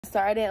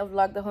Sorry I didn't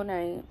vlog the whole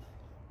night,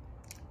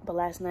 but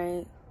last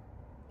night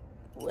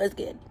was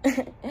good.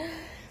 It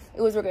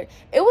was real good.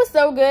 It was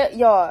so good,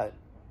 y'all.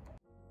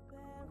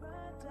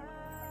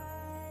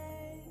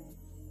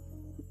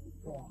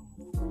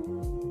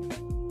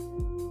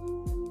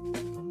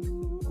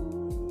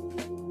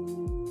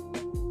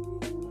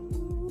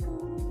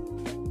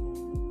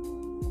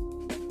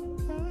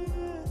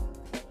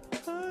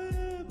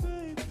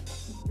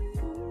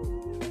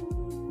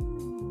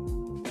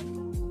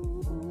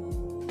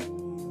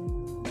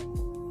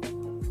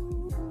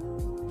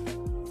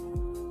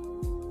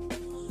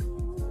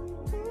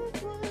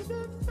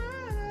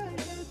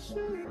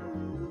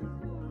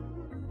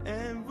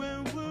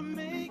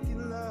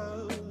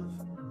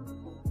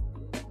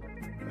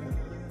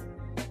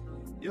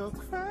 Your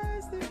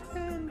cries that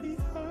can be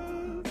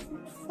heard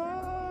from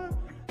far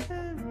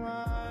and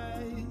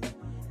wide.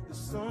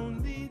 It's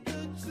only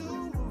the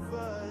two of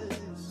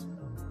us.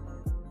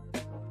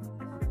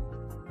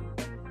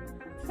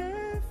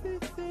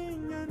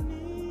 Everything I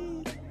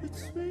need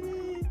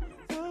between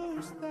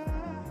those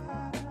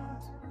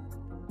thighs.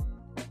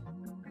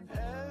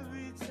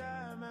 Every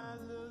time I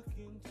look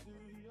into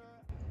your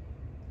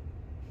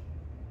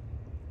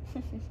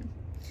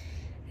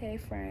Hey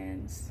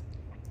friends.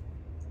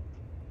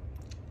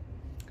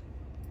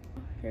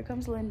 Here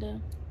comes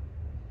Linda.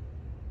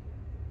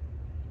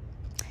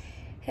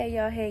 Hey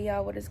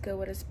y'all, what is good,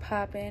 what is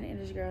poppin'? And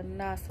it's your girl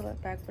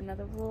Nasbosss back for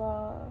another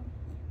vlog.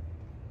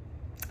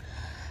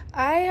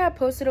 I had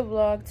posted a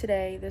vlog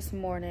today, this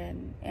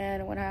morning,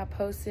 and when I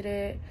posted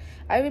it,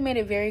 I even made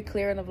it very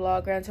clear in the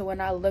vlog. Granted, when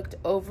I looked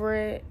over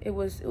it, it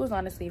was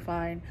honestly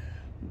fine,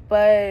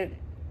 but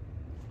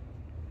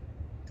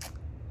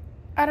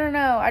I don't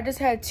know, I just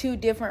had two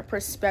different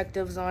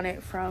perspectives on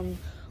it, from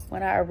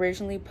when I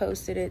originally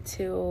posted it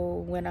to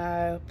when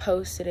I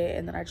posted it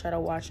and then I tried to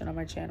watch it on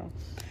my channel.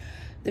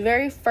 The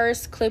very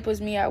first clip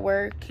was me at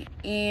work,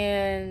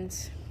 and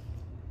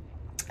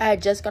I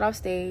had just got off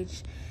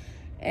stage,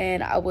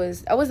 and I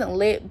wasn't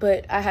lit,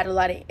 but I had a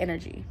lot of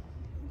energy.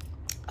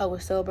 I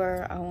was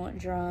sober, I wasn't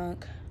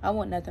drunk, I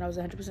wasn't nothing. I was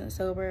 100%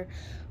 sober,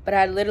 but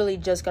I had literally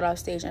just got off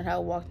stage and I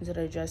walked into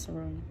the dressing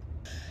room.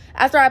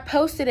 After I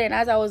posted it, and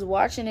as I was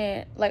watching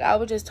it, like, I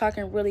was just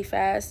talking really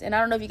fast, and I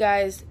don't know if you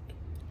guys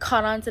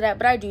caught on to that,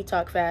 but I do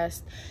talk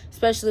fast,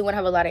 especially when I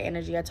have a lot of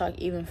energy. I talk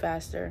even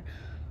faster.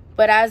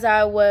 But as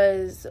I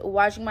was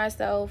watching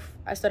myself,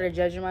 I started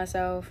judging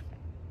myself,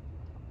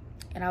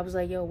 and I was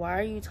like, yo, why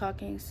are you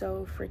talking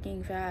so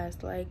freaking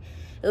fast? Like,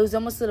 it was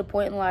almost to the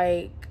point,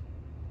 like,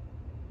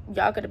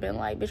 y'all could have been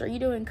like, bitch, are you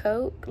doing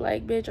coke?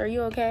 Like, bitch, are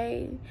you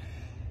okay?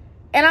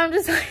 And I'm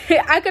just like,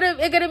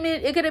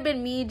 it could have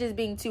been me just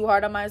being too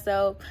hard on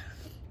myself.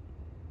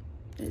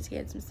 Just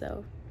handsome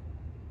self.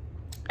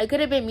 It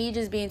could have been me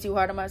just being too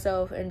hard on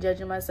myself and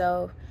judging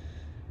myself.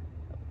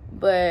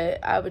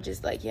 But I was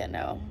just like, yeah,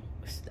 no.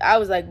 I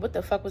was like, what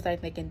the fuck was I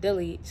thinking?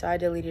 Delete. So I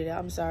deleted it.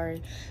 I'm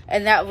sorry.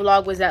 And that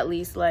vlog was at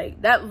least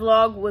like, that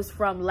vlog was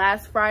from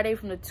last Friday,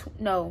 from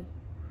the,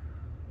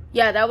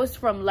 that was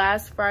from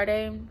last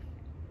Friday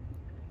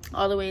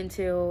all the way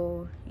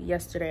until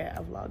yesterday. I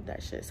vlogged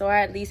that shit. So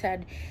I at least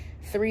had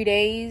 3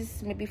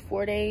 days, maybe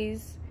 4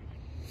 days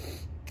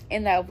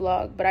in that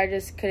vlog, but I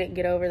just couldn't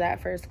get over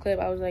that first clip.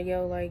 I was like,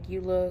 yo, like,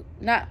 you look,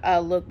 not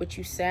look, but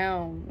you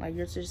sound like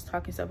you're just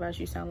talking so fast,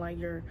 you sound like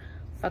you're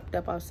fucked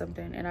up off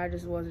something. And I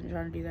just wasn't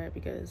trying to do that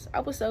because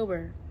I was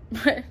sober.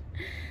 But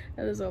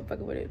I was so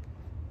fucking with it.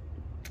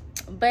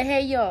 But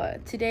hey y'all,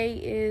 today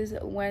is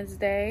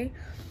Wednesday.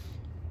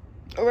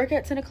 I work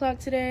at 10 o'clock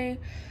today.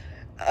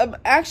 I'm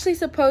actually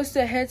supposed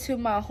to head to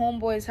my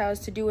homeboy's house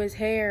to do his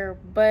hair,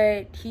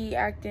 but he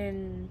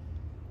acting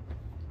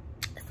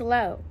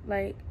loud.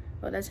 Like,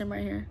 oh, that's him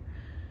right here.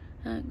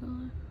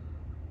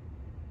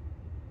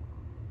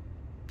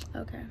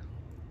 Okay.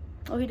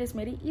 Oh, he just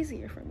made it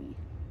easier for me.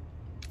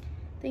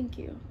 Thank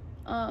you.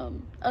 I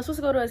was supposed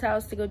to go to his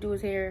house to go do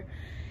his hair,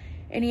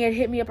 and he had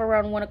hit me up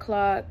around 1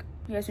 o'clock.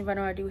 He asked me if I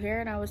know how to do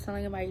hair, and I was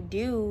telling him I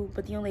do,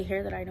 but the only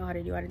hair that I know how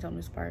to do, I didn't tell him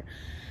this part.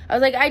 I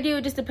was like, I do,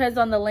 it just depends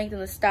on the length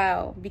and the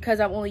style, because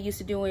I'm only used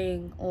to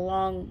doing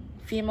long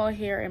female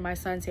hair and my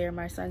son's hair.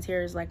 My son's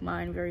hair is like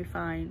mine, very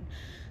fine,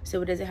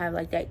 so it doesn't have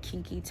like that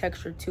kinky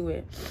texture to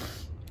it.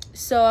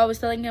 So I was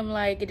telling him,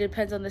 like, it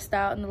depends on the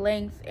style and the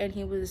length, and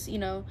he was, you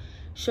know,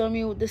 showing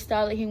me the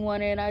style that he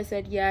wanted, and I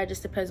said, yeah, it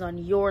just depends on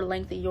your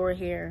length of your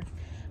hair.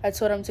 I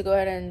told him to go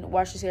ahead and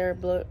wash his hair,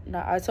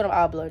 I told him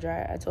I'll blow dry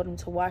it. I told him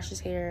to wash his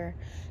hair,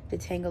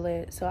 detangle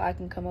it, so I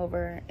can come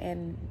over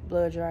and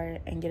blow dry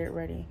it and get it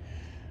ready.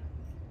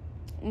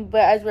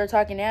 But as we were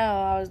talking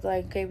now, I was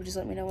like, okay, but just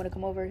let me know when to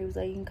come over. He was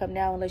like, you can come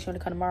now unless you want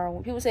to come tomorrow.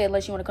 When people say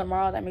unless you want to come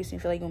tomorrow, that makes me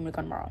feel like you want me to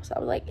come tomorrow. So I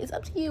was like, it's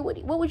up to you.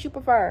 What would you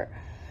prefer?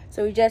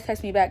 So he just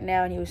texted me back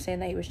now, and he was saying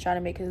that he was trying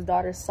to make his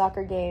daughter's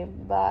soccer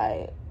game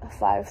by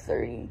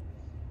 5:30.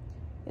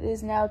 It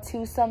is now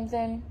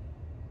 2-something.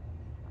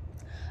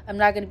 I'm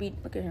not going to be,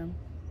 look at him.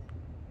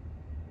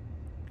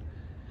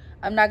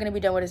 I'm not going to be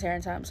done with his hair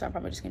in time, so I'm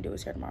probably just going to do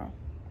his hair tomorrow.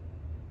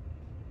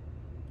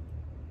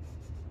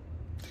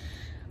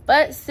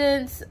 But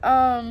since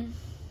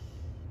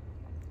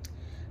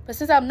But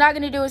since I'm not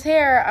going to do his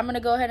hair, I'm going to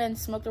go ahead and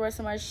smoke the rest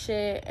of my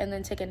shit and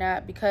then take a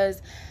nap. Because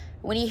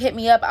when he hit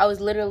me up, I was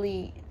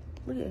literally...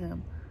 Look at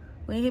him.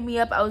 When he hit me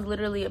up, I was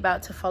literally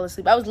about to fall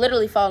asleep. I was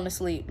literally falling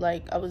asleep.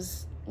 Like, I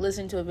was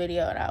listening to a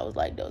video and I was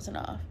like dozing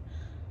off.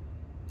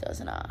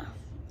 Dozing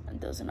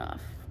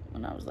off.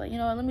 And I was like, you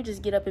know what, let me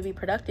just get up and be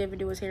productive and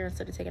do his hair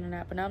instead of taking a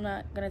nap. But now I'm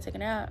not going to take a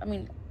nap. I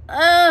mean,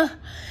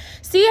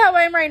 see how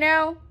I am right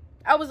now?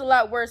 I was a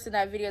lot worse in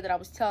that video that I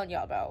was telling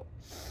y'all about.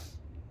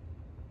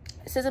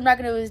 Since I'm not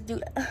going to do...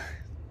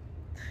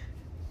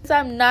 Since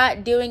I'm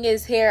not doing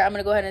his hair, I'm going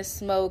to go ahead and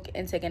smoke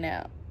and take a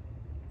nap.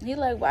 He's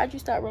like, why'd you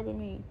start rubbing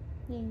me?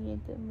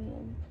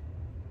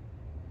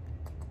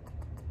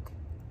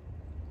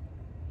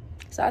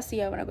 So I'll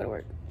see y'all when I go to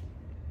work.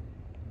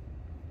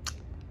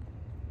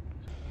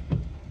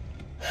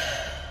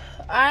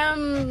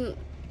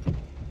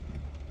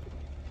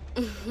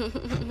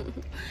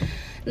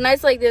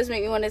 Nights like this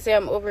make me want to say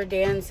I'm over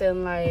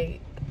dancing.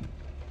 Like,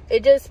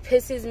 it just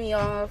pisses me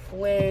off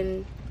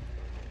when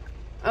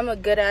I'm a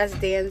good ass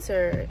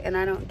dancer and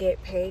I don't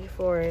get paid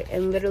for it.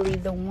 And literally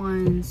the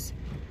ones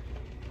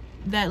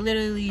that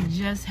literally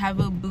just have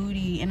a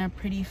booty and a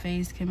pretty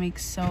face can make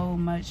so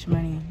much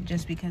money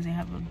just because they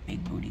have a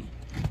big booty.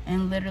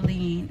 And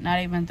literally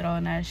not even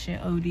throwing that shit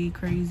OD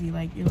crazy.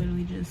 Like, you're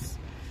literally just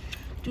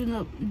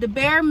doing the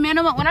bare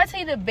minimum. When I tell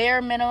you the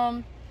bare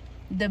minimum,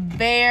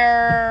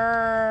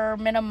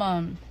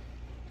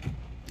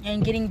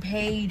 and getting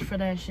paid for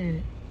that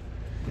shit.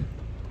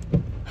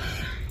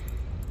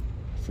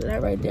 So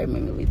that right there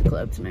made me leave the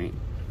club tonight.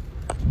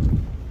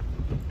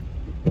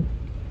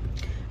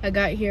 I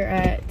got here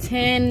at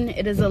 10.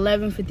 It is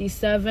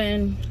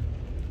 11:57.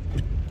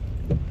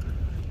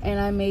 And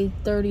I made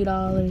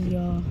 $30,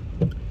 y'all.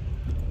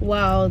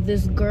 Wow,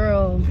 this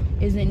girl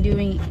isn't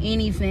doing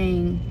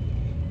anything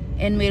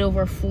and made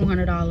over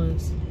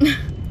 $400.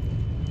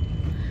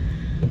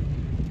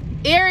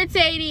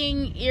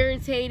 Irritating.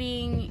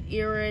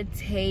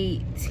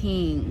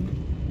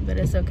 But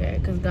it's okay,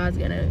 because God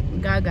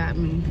got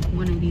me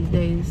one of these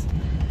days.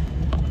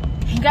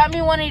 He got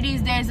me one of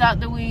these days out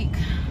the week.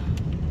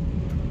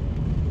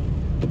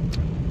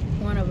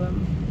 One of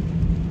them.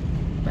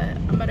 But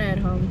I'm about to head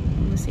home.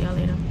 I'm gonna see y'all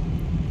later.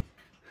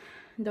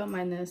 Don't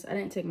mind this. I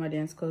didn't take my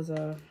dance clothes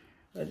off.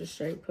 I just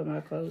straight put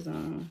my clothes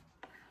on.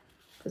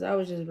 Because I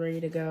was just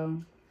ready to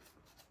go.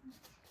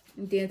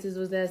 And dancers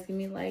was asking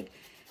me, like,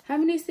 how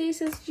many stage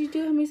sets did you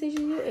do? How many stages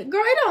did you do?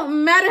 Girl, it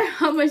don't matter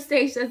how much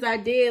stage sets I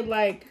did.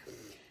 Like,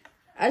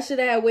 I should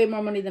have had way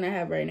more money than I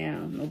have right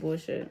now. No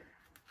bullshit.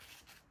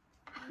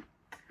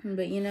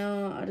 But, you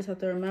know, I just have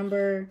to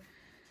remember,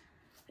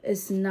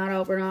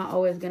 we're not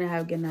always going to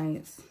have good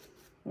nights.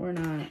 We're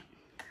not.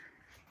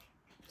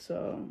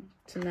 So,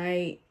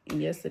 tonight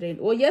and yesterday.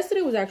 Well,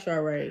 yesterday was actually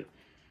all right.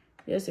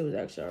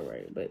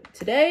 But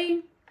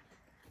today,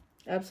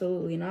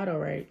 absolutely not all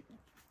right.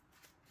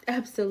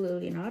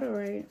 Absolutely not all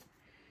right.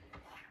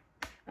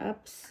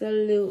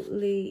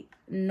 Absolutely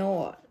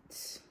not.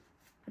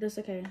 But it's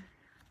okay.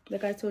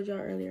 Like I told y'all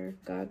earlier,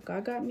 God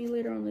got me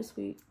later on this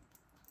week.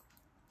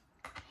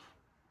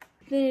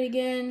 Then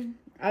again,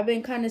 I've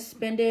been kind of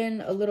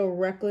spending a little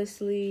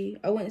recklessly.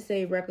 I wouldn't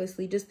say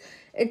recklessly, just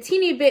a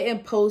teeny bit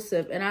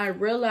impulsive. And I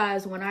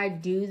realize when I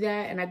do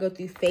that and I go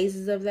through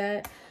phases of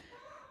that,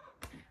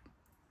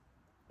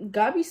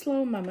 God be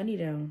slowing my money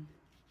down.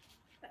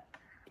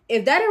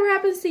 If that ever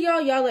happens to y'all,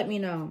 y'all let me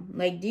know.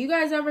 Like, do you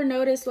guys ever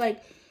notice,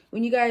 like,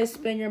 when you guys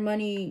spend your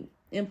money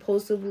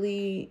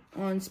impulsively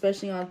on,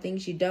 especially on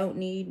things you don't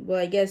need? Well,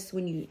 I guess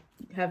when you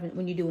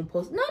do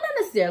impulsive, no, not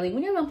necessarily.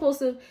 When you have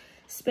impulsive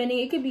spending,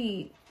 it could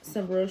be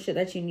some real shit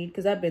that you need,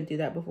 because I've been through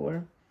that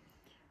before.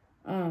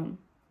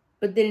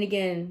 But then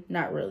again,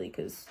 not really,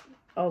 because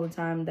all the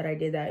time that I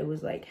did that, it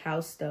was like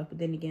house stuff. But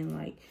then again,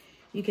 like,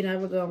 you can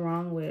never go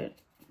wrong with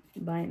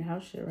buying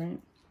house shit, right?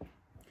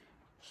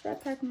 Should I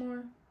pack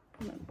more?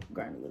 I'm gonna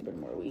grind a little bit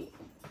more wheat.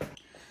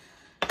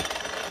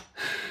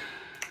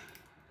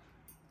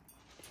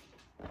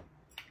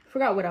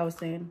 Forgot what I was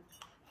saying.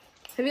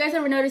 Have you guys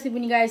ever noticed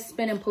when you guys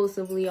spend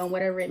impulsively on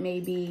whatever it may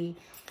be,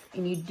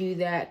 and you do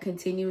that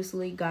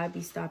continuously, God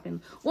be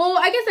stopping? Well,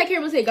 I guess I can't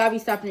really say God be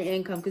stopping your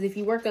income, because if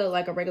you work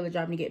like a regular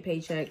job and you get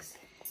paychecks,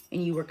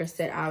 and you work a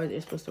set hours that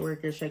you're supposed to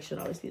work, your check should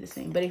always be the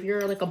same. But if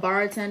you're like a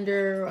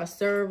bartender, a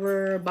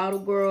server, a bottle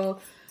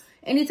girl,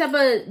 any type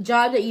of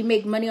job that you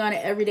make money on an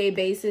everyday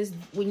basis,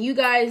 when you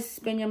guys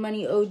spend your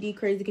money OD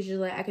crazy because you're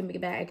like, I can make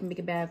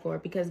it back, or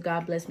because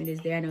God blessed me this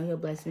day, I know he'll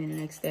bless me the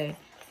next day.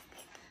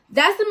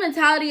 That's the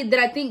mentality that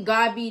I think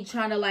God be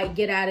trying to, like,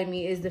 get out of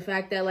me, is the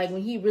fact that, like,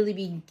 when he really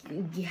be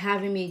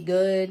having me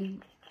good,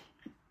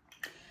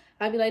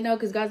 I'd be like, no,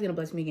 because God's going to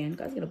bless me again.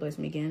 God's going to bless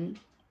me again.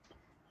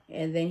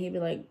 And then he'd be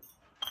like,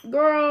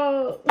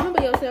 girl,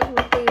 humble yourself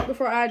real quick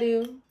before I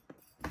do.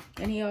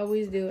 And he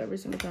always do every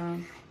single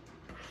time.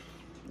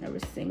 Every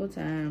single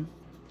time.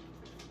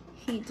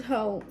 He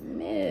don't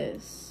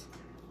miss.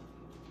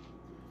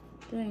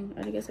 Dang,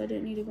 I guess I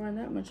didn't need to grind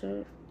that much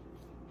up.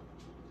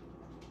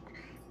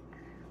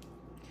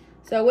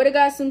 So I would have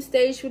got some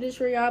stage footage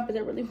for y'all, but I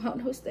really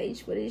want no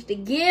stage footage to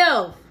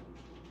give.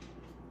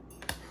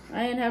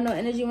 I didn't have no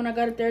energy when I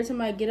got up there.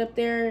 Till I get up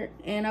there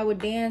and I would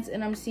dance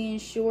and I'm seeing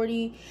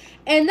Shorty.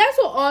 And that's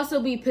what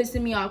also be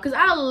pissing me off. Because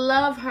I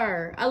love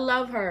her. I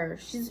love her.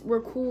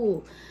 We're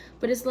cool.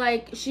 But it's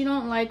like, she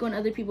don't like when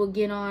other people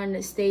get on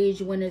the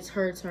stage when it's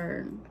her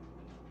turn.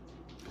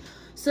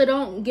 So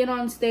don't get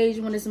on stage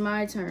when it's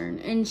my turn.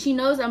 And she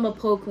knows I'm a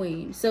pole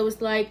queen. So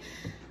it's like,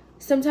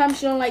 sometimes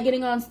she don't like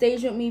getting on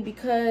stage with me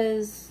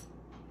because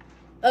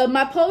of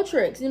my pole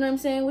tricks. You know what I'm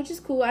saying? Which is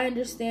cool. I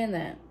understand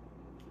that.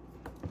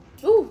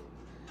 Ooh,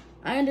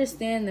 I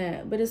understand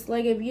that. But it's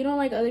like, if you don't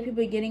like other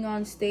people getting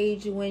on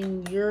stage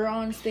when you're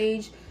on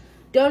stage,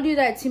 don't do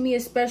that to me,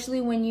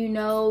 especially when you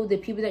know the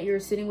people that you're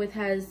sitting with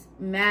has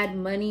mad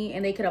money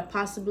and they could have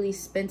possibly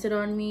spent it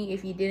on me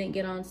if you didn't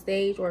get on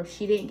stage or if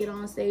she didn't get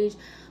on stage.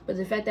 But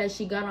the fact that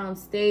she got on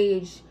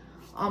stage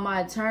on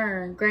my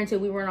turn,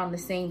 granted we weren't on the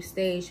same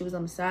stage, she was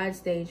on the side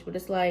stage, but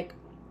it's like,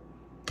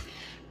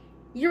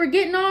 you were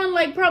getting on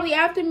like probably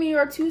after me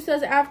or 2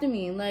 sets after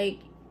me. Like,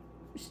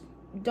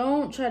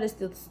 don't try to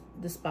steal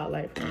the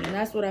spotlight from me. And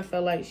that's what I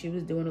felt like she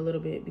was doing a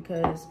little bit,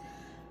 because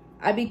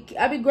I be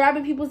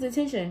grabbing people's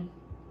attention.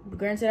 But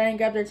granted, I didn't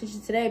grab their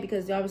attention today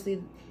because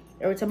obviously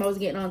every time I was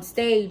getting on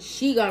stage,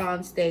 she got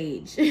on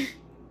stage.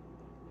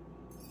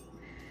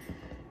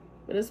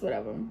 But it's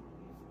whatever.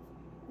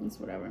 It's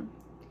whatever.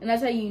 And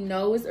that's how you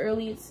know it's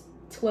early. It's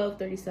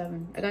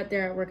 12:37. I got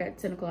there at work at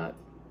 10 o'clock.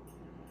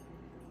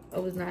 I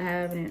was not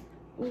having it.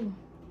 Ooh,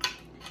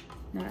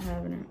 not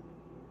having it.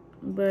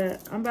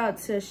 But I'm about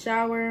to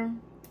shower.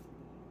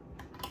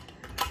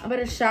 I'm about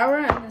to shower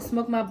and then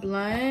smoke my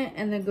blunt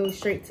and then go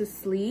straight to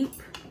sleep.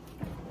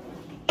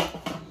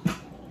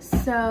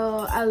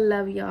 So I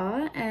love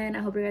y'all and I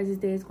hope your guys'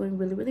 day is going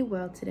really, really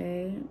well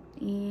today.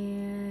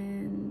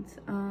 And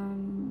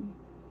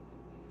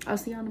I'll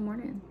see y'all in the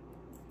morning.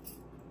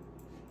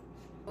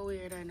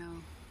 Weird, I know.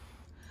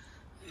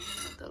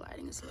 The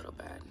lighting is a little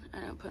bad. I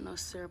didn't put no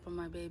syrup on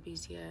my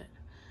babies yet.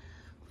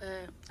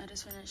 But I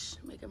just finished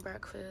making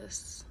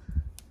breakfast.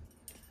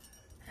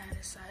 I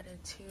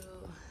decided to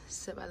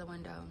sit by the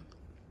window.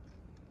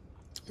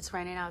 It's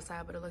raining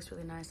outside, but it looks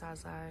really nice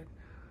outside.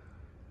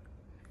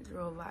 It's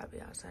real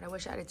vibey outside. I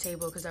wish I had a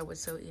table because I would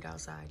still eat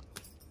outside.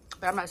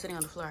 But I'm not sitting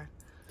on the floor.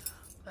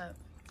 But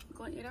I'm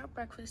going to eat our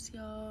breakfast,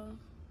 y'all.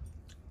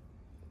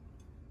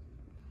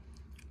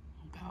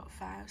 About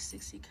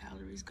 560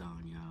 calories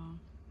gone, y'all.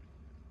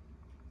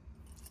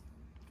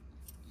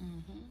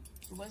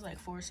 It was like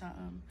 4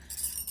 something.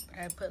 But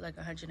I put like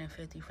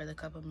 150 for the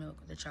cup of milk,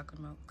 the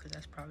chocolate milk, because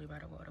that's probably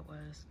about what it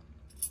was.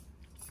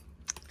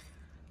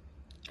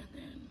 And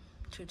then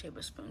 2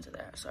 tablespoons of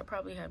that. So I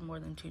probably had more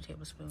than 2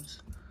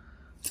 tablespoons.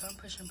 So I'm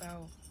pushing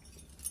about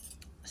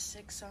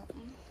 6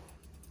 something.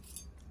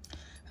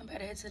 I'm about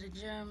to head to the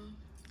gym.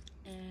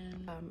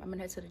 And I'm going to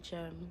head to the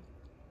gym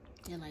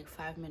in like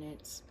 5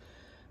 minutes.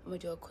 I'm going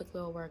to do a quick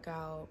little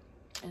workout.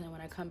 And then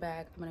when I come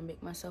back, I'm going to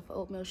make myself an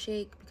oatmeal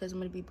shake because I'm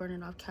going to be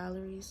burning off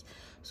calories.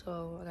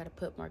 So I got to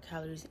put more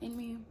calories in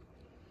me.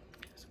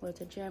 So go to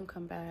the gym,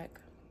 come back,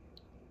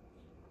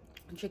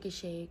 drink a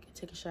shake,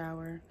 take a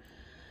shower.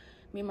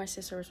 Me and my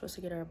sister were supposed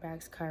to get our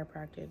backs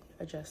chiropractic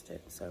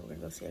adjusted. So we're going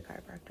to go see a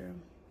chiropractor.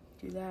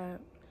 Do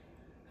that.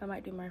 I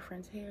might do my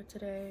friend's hair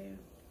today.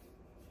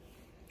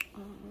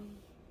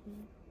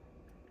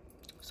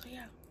 So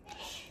yeah.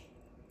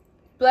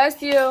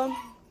 Bless you.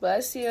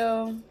 Bless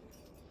you.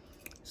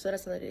 So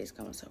that's how the day's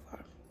coming so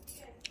far.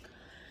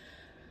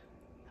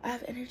 I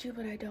have energy,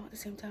 but I don't at the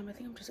same time. I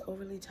think I'm just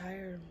overly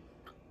tired.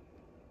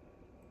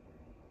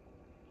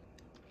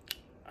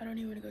 I don't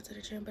even want to go to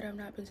the gym, but I've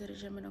not been to the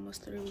gym in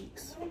almost 3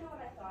 weeks. You know what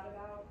I thought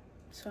about?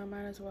 So I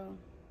might as well.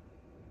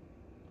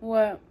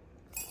 What?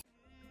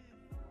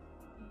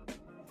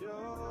 You're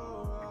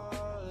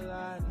all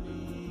I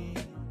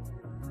need.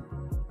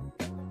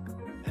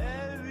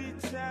 Every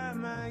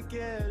time I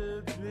get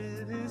a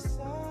bit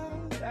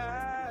inside,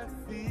 I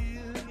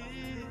feel it.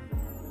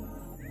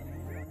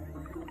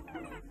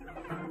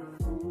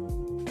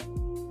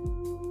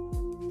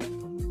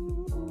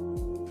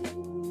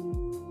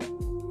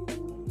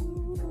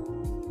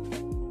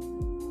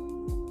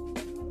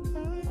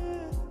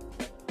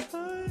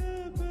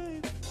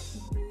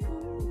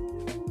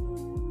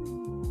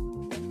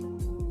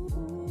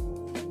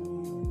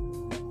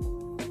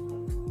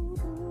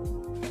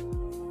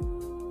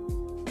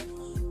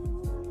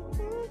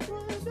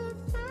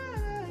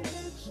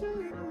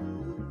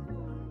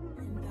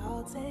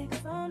 Take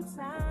some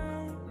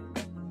time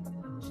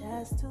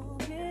just to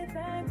get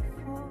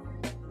thankful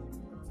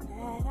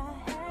that I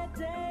had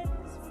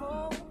days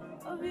full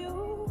of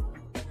you,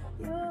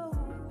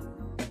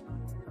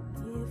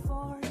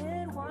 before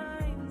it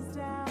winds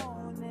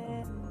down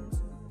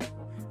into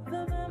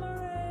the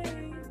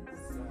memories.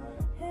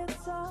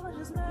 It's all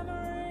just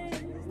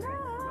memories now.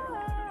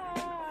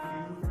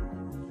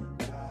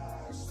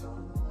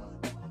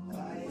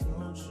 Why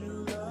don't you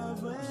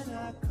love when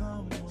I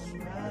come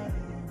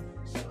around?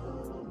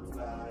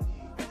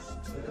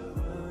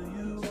 Fill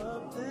you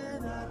up,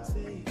 then I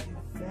take it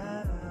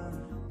down.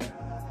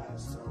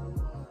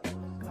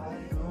 Why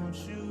don't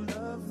you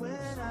love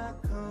when I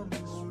come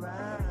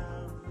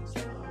around?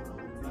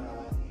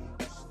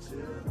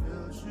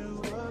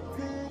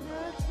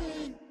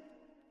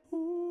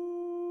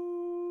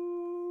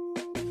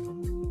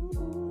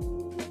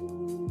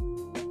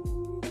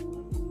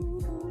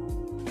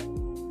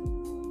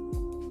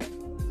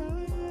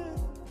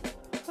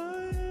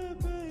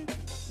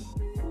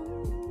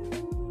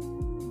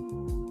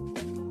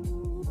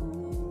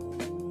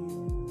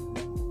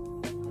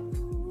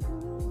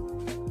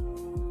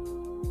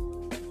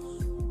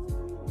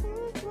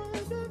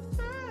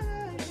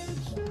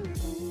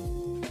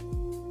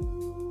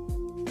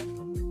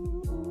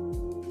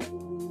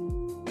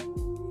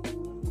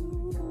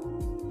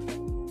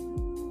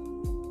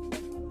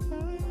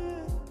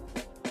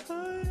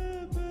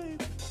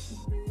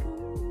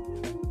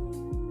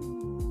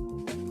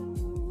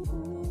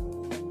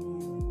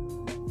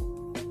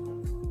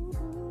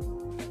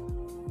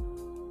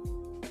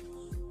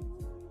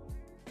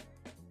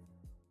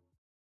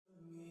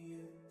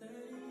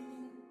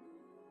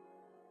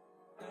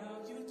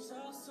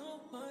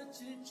 so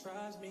much it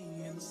drives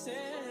me insane.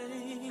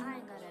 I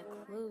ain't got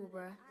a clue,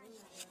 bruh.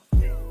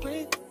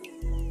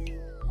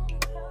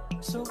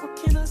 So what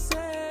can I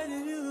say to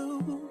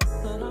you?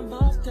 When I'm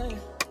off there,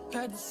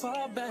 had to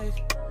fall back.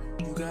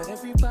 You got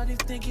everybody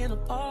thinking I'm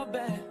all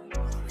bad.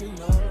 You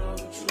know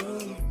the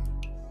truth.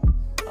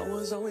 I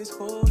was always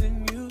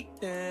holding you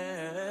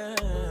down.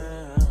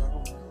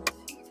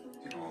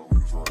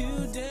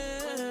 You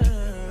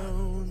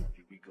down.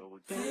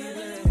 Baby,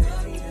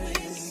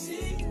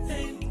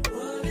 ain't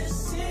what it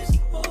seems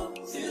for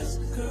this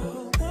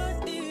girl.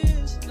 What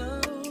is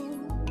love?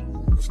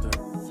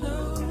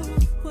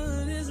 Love,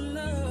 what is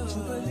love?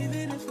 You believe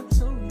it if I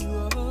told you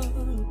all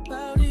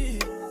about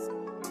it?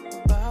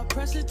 But our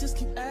pressure just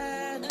keep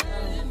adding up.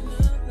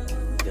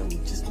 Then we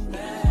just get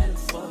mad and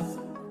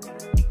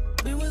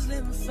fuck. We was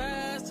living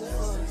fast as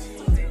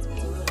fuck.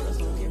 That's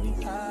don't get me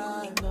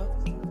high enough.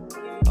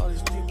 All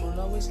these people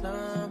always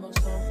lying about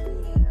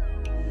something.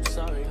 I'm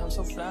sorry, I'm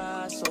so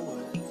fly, so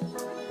what?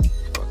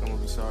 Fuck, I'm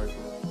gonna be sorry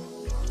for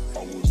that. I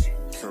was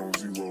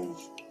counting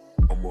zeros.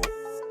 I'm a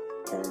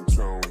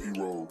hometown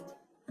hero.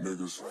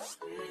 Niggas,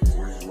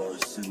 green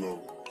like CeeLo.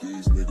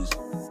 These niggas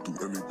do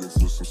anything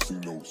for some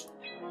C-notes.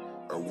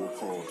 At what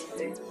cost?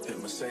 Hit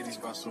Mercedes,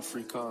 buy some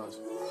free cars.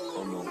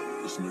 I know,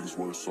 this nigga's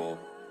worse off.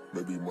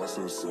 Maybe my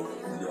sense of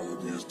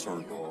reality is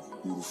turned off.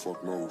 Who the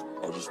fuck knows?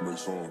 I just make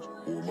songs.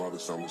 Who am I to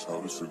tell us how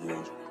this shit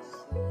goes?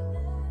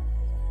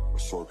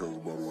 That's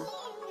sarcasm, by the way.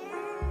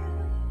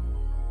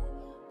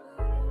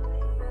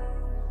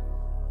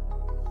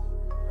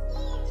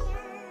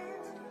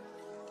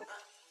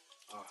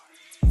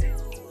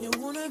 You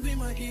wanna be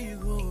my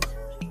hero.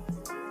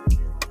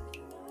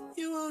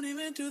 You won't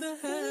even do the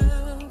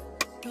hell.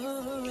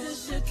 Oh,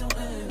 this shit don't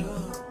add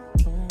up.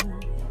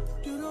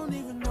 You don't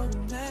even know the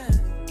math.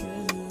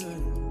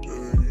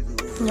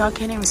 Y'all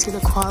can't even see the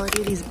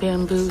quality of these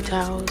bamboo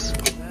towels.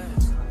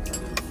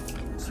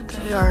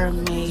 They are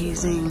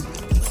amazing.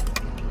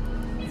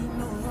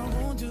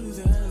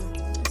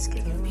 Let's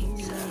get a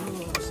pizza.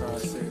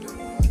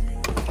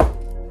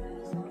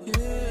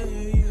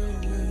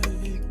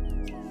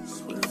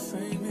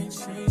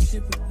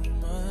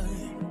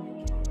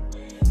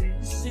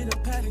 See the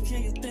pattern,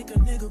 can you think a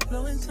nigga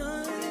blowing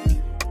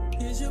time?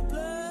 Is your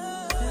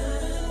blood?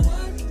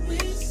 What we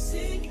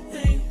see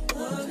ain't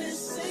what it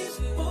seems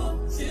for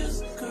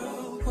this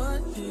girl.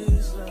 What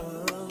is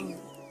love?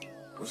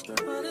 What's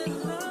that? What is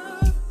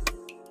love?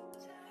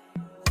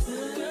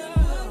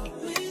 Girl,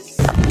 we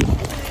see.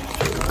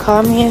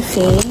 Call me a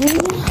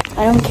fiend. I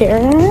don't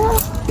care.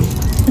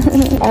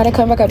 I had to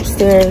come back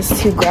upstairs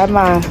to grab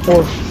my,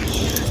 well,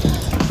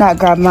 not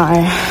grab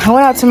my, I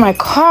went out to my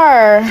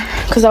car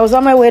because I was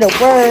on my way to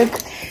work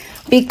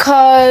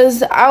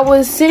because I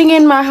was sitting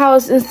in my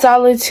house in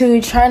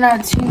solitude trying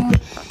not to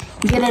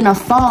get in a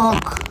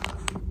funk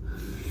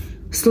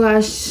 /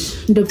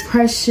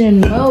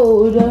 depression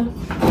mode.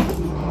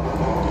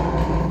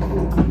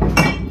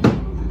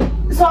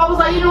 So I was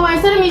like, you know what,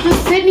 instead of me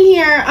just sitting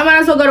here, I might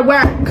as well go to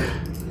work.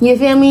 You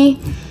feel me?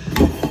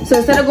 So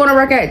instead of going to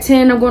work at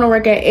 10, I'm going to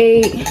work at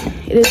 8.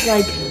 It is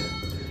like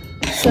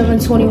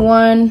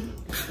 7:21.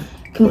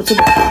 I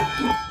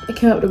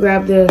came up to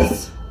grab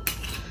this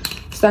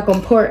stock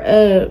on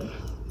Puerto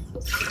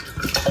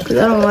because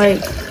I don't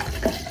like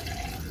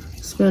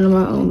spending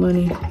my own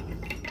money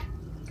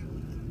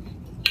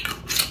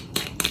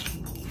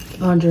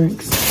on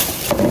drinks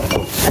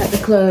at the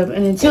club.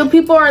 And until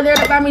people are there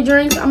to buy me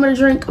drinks, I'm gonna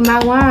drink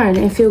my wine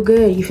and feel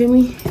good. You feel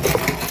me?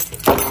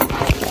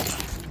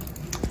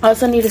 I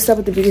also need to stop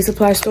at the beauty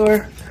supply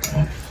store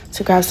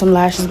to grab some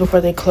lashes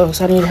before they close.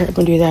 I need to hurry up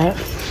and do that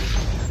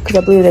because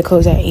I believe they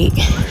close at 8.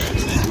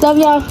 Love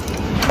y'all.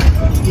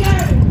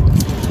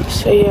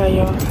 So yeah,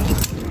 y'all.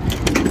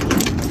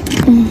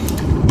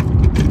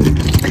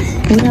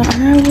 We're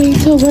on our way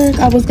to work.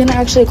 I was gonna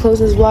actually close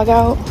this vlog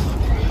out,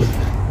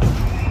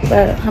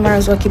 but I might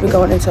as well keep it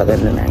going until the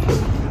end of the night.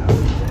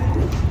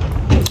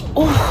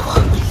 Oh.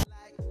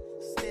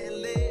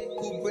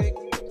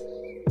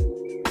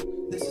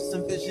 This is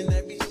some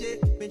visionary shit.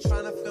 Been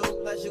trying to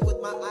film pleasure with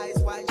my eyes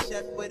wide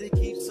shut, but it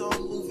keeps on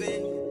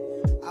moving.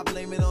 I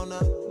blame it on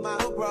a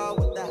model bra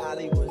with the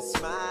Hollywood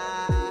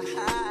smile.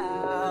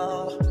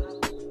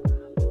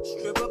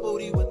 Stripper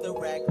booty with the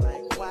rack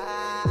like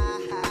wow.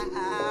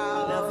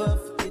 Never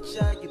forget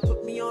ya, you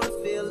put me on a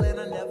feeling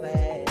I never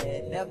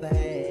had, never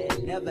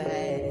had, never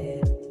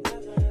had.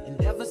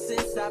 And ever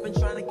since I've been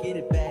trying to get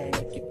it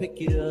back, you pick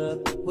it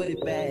up, put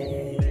it back.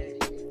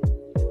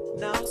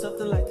 Now I'm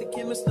something like the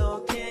chemist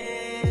on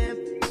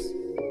campus,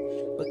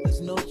 but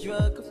there's no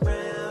drug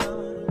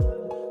around.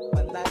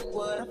 I like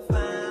what I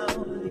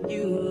found in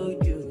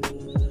you.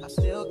 I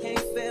still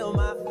can't feel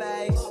my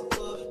face.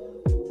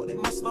 What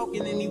am I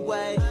smoking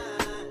anyway?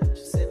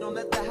 She said don't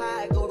let the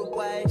high go to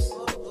waste.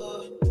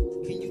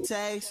 Can you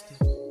taste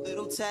it?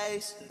 Little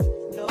taste it.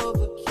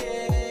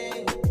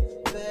 Novocaine,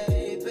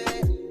 baby,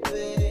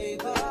 baby.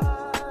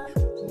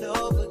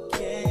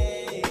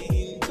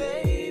 Novocaine,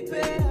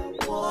 baby.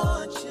 I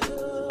want you.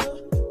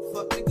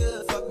 Fuck me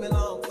good, fuck me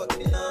long, fuck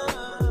me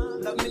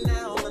numb. Love me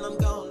now when I'm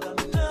gone, love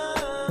me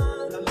numb.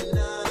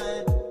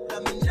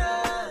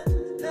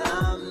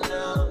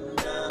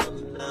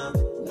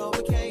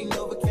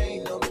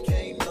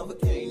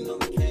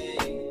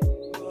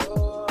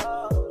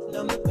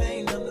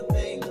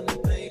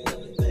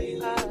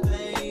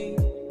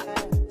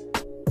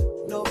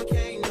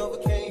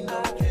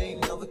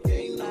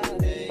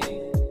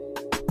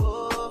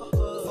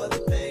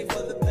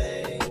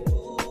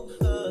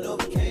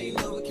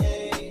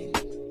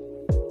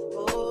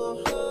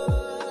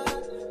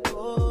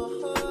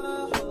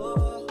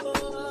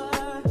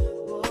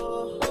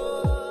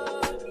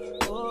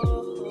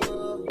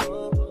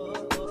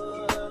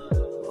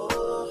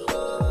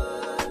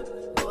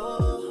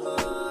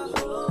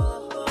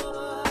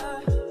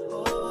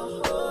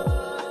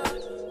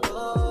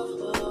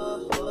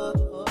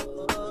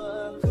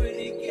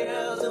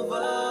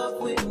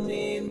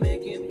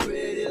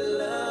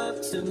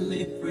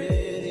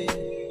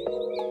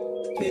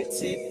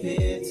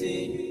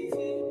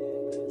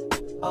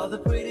 the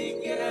pretty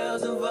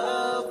girls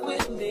involved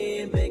with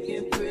me,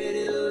 making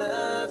pretty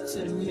love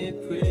to me,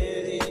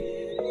 pretty,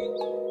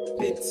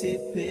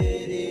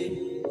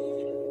 pity.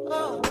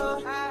 Oh,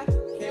 I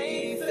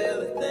can't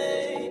feel a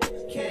thing,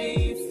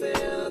 can't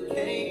feel a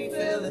thing, can't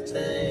feel a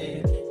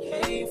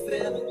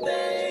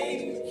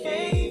thing,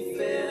 can't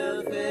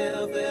feel it.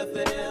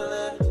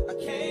 I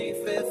can't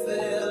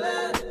feel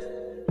it.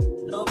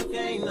 No, we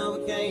can't.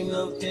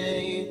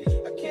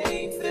 I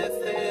can't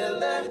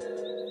feel it.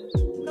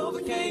 No, we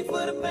can't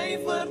for the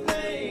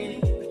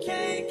pain. We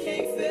can't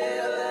feel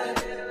it.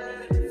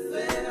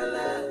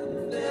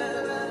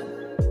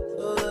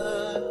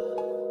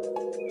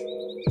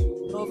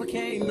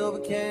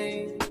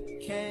 Novocaine.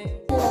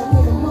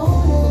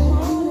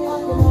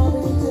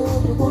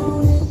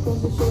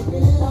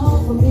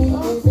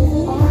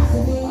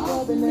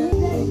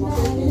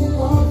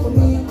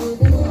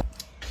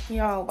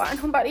 Y'all, why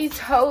nobody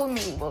told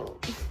me? Well,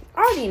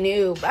 I already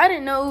knew, but I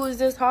didn't know it was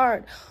this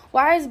hard.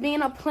 Why is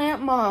being a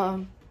plant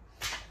mom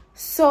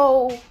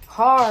so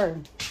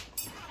hard?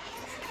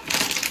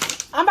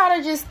 I'm about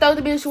to just throw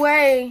the bitch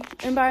away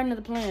and buy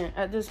another plant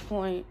at this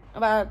point. I'm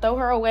about to throw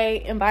her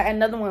away and buy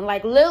another one.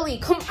 Like, Lily,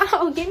 come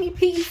on, give me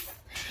peace.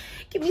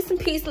 Give me some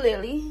peace,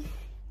 Lily.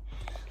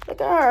 Look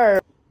at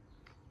her.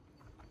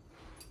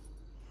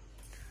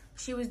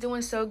 She was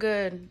doing so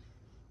good.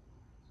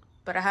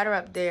 But I had her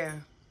up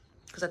there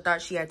because I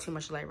thought she had too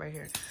much light right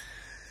here.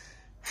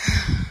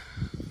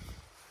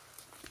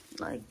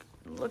 Like,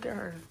 look at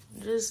her.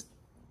 Just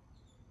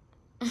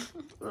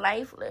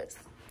lifeless.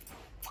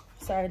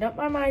 Sorry, don't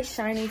mind my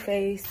shiny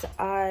face.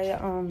 I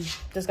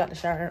just got the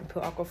shower and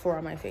put Aquaphor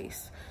on my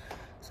face.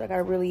 So I got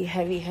a really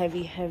heavy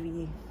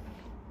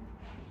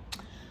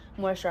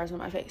moisturizer on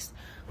my face.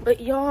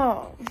 But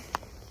y'all.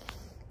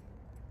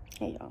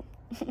 Hey y'all.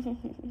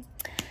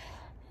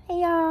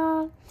 Hey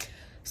y'all.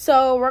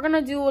 So we're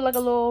gonna do like a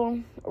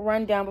little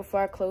rundown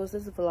before I close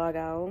this vlog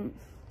out.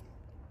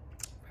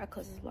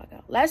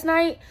 Last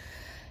night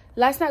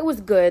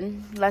was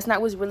good. Last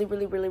night was really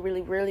good.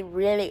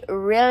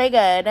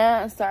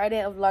 Sorry I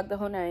didn't vlog the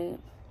whole night,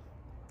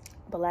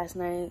 but last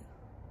night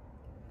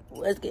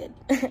was good.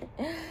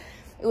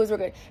 It was real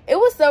good. It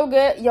was so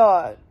good,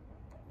 y'all.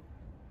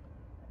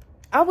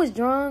 I was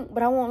drunk,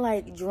 but I wasn't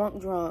like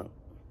drunk.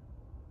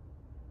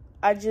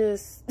 I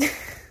just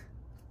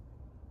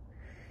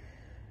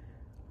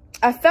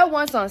I fell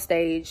once on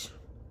stage,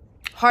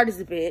 hard as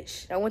a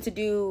bitch. I went to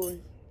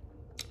do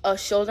a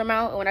shoulder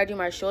mount, and when I do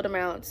my shoulder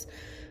mounts,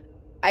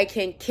 I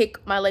can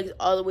kick my legs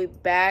all the way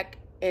back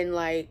and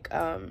like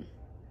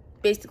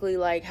basically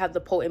like have the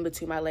pole in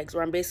between my legs,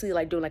 where I'm basically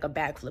like doing like a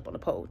backflip on the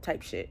pole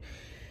type shit.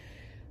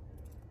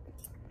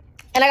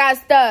 And I got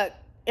stuck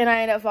and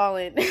I ended up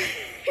falling.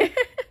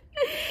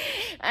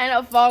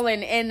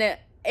 And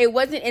it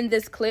wasn't in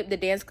this clip, the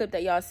dance clip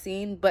that y'all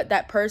seen, but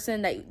that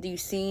person that you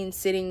seen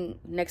sitting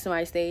next to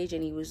my stage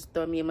and he was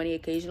throwing me money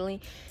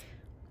occasionally,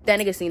 that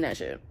nigga seen that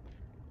shit.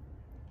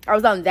 I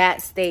was on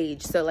that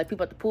stage, so like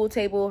people at the pool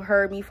table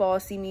heard me fall,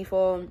 see me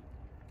fall.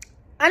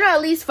 I know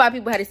at least 5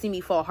 people had to see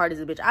me fall hard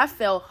as a bitch. I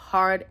fell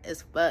hard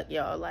as fuck,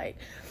 y'all. Like,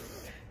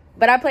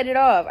 but I played it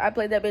off. I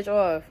played that bitch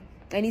off,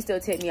 and he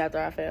still tipped me after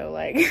I fell.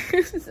 Like,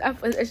 I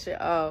played that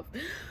shit off.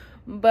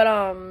 But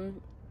other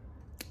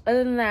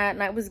than that,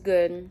 night was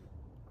good.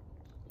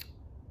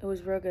 It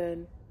was real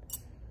good.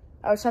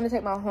 I was trying to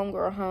take my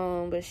homegirl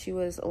home, but she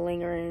was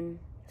lingering,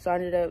 so I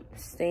ended up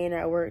staying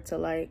at work till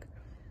like.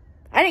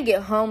 I didn't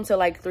get home till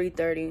like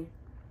 3:30.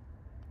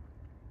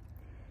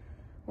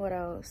 What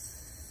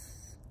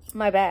else?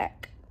 My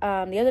back.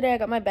 The other day I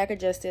got my back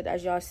adjusted,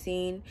 as y'all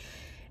seen.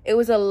 It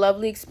was a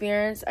lovely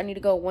experience. I need to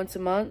go once a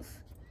month.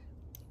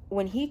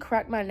 When he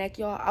cracked my neck,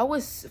 y'all,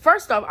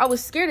 first off, I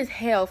was scared as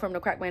hell for him to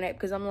crack my neck,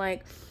 because I'm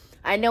like,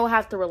 I know I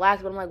have to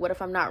relax, but I'm like, what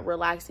if I'm not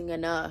relaxing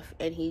enough?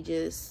 And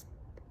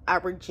I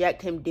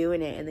reject him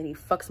doing it, and then he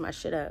fucks my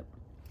shit up.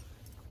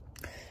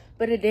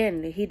 But he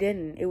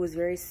didn't. It was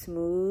very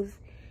smooth.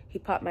 He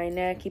popped my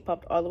neck. He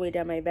popped all the way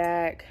down my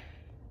back.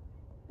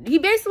 He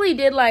basically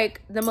did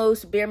like the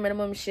most bare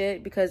minimum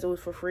shit because it was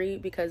for free,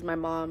 because my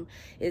mom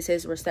is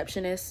his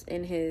receptionist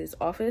in his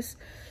office.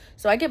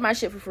 So I get my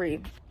shit for free.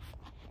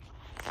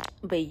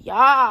 But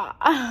yeah,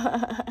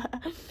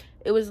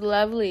 it was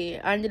lovely.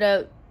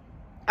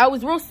 I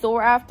was real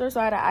sore after,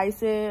 so I had to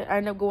ice it. I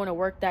ended up going to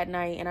work that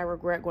night, and I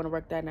regret going to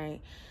work that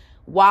night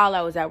while I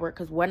was at work,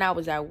 because when I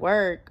was at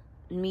work,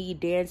 me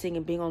dancing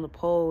and being on the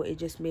pole, it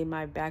just made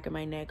my back and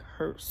my neck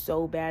hurt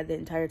so bad the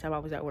entire time I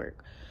was at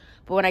work.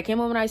 But when I came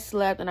home and I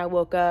slept and I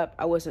woke up,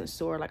 I wasn't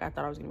sore like I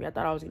thought I was gonna be. I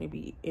thought I was gonna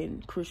be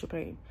in crucial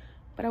pain,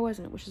 but I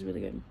wasn't, which is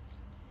really good.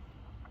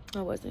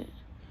 I wasn't.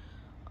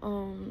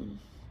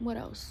 What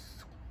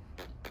else?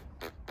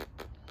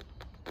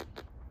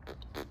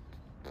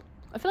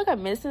 I feel like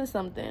I'm missing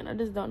something. I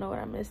just don't know what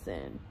I'm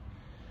missing.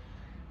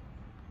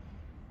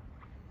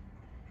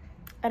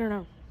 I don't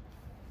know,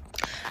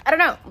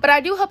 but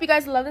I do hope you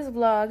guys love this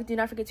vlog. Do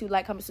not forget to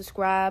like, comment,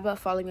 subscribe,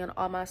 follow me on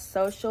all my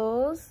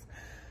socials.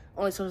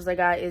 Only socials I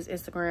got is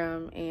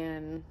Instagram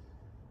and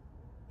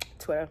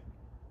Twitter.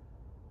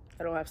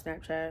 I don't have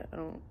Snapchat. I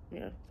don't,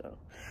 yeah, so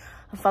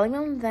follow me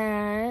on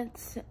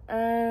that.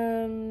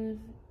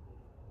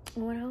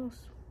 What else?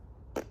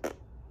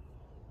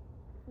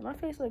 My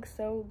face looks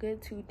so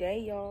good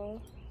today,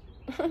 y'all.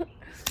 But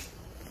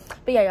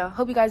yeah, y'all,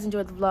 hope you guys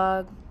enjoyed the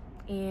vlog,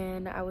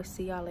 and I will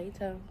see y'all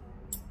later.